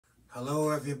Hello,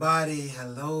 everybody.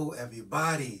 Hello,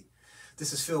 everybody.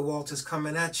 This is Phil Walters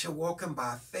coming at you, walking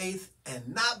by faith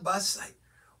and not by sight,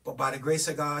 but by the grace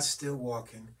of God, still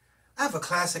walking. I have a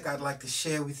classic I'd like to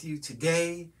share with you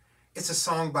today. It's a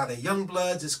song by the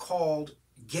Youngbloods. It's called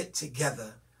Get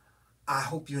Together. I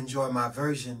hope you enjoy my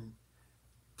version.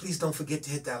 Please don't forget to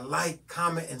hit that like,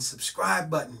 comment, and subscribe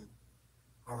button.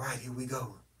 All right, here we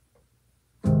go.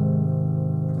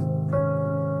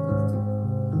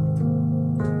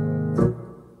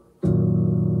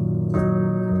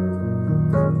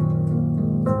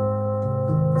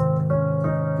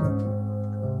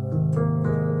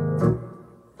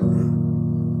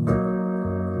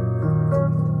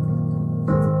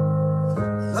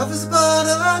 Love is but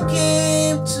a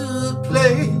game to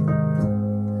play,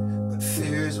 but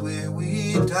fear is where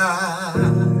we die.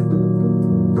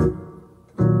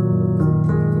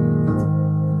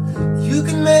 You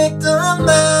can make the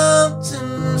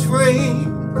mountains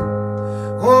rain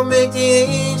or make the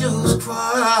angels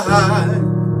cry.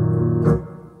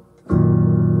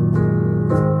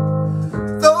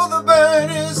 Though the bird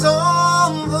is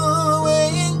on the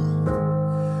wing,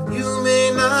 you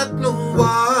may not know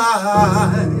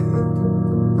why.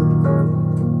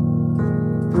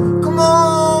 Come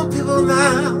on, people,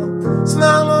 now,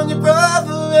 smile on your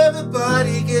brother.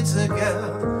 Everybody get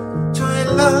together, try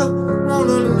and love one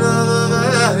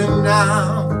another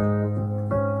now.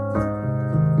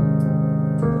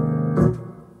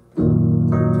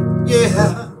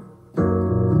 Yeah.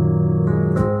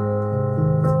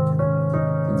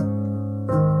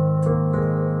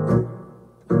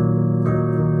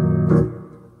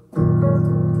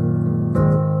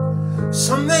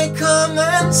 Some may come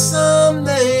and some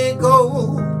may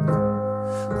go,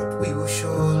 but we will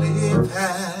surely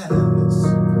pass.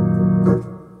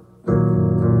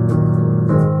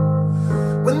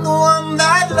 When the one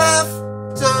that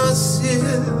left us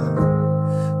here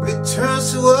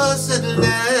returns to us at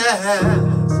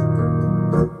last,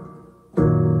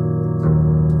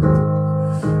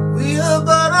 we are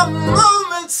but a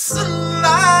moment's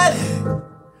sunlight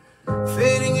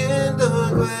fading in the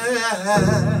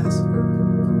grass.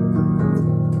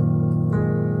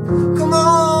 Come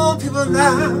on, people,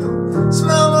 now,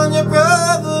 smile on your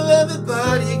brother.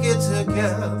 Everybody get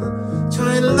together,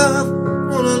 try and love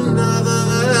one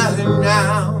another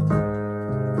now.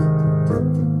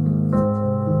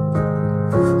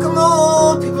 Come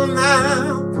on, people,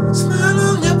 now, smile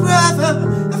on your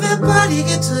brother. Everybody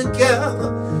get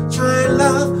together, try and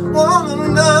love one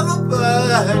another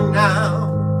by now.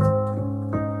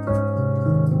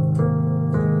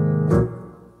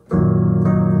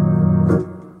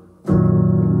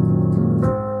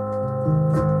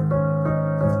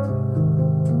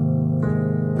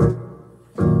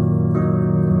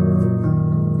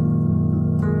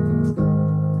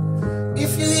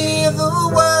 If you hear the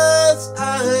words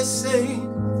I sing,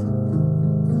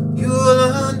 you'll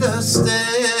understand.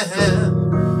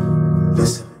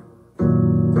 Listen.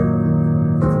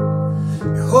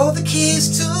 You hold the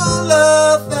keys to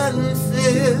love and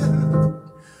fear,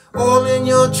 all in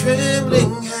your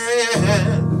trembling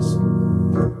hands.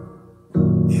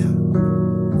 Yeah.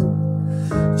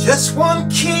 Just one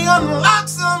key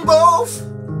unlocks them both.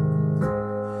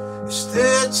 It's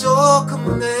there at your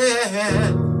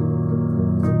command.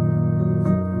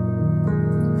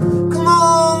 Come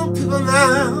on, people,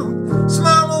 now,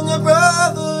 smile on your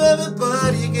brother.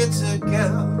 Everybody get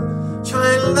together,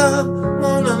 try and love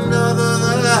one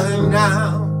another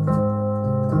now.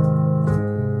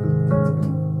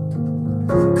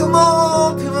 Come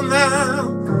on, people,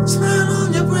 now, smile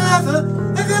on your brother.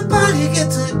 Everybody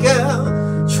get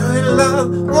together, try and love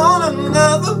one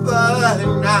another by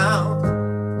now.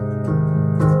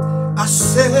 I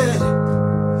said,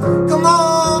 come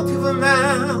on, people,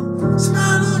 now,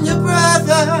 smile on your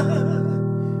brother.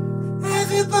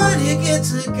 Everybody get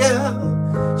together,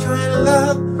 try and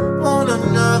love one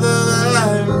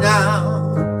another now.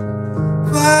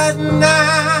 Right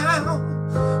now,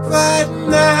 right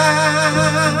now.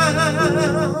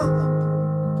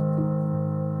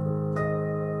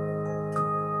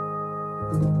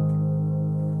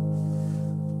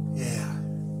 Yeah.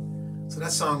 So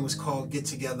that song was called Get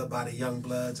Together by the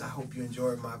Youngbloods. I hope you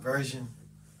enjoyed my version.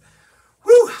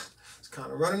 Whew! Kind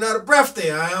of running out of breath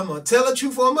there. I'm going to tell the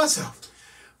truth on myself.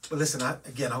 But listen, I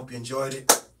hope you enjoyed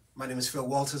it. My name is Phil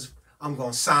Walters. I'm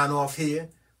going to sign off here.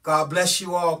 God bless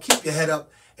you all. Keep your head up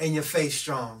and your faith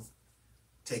strong.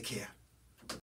 Take care.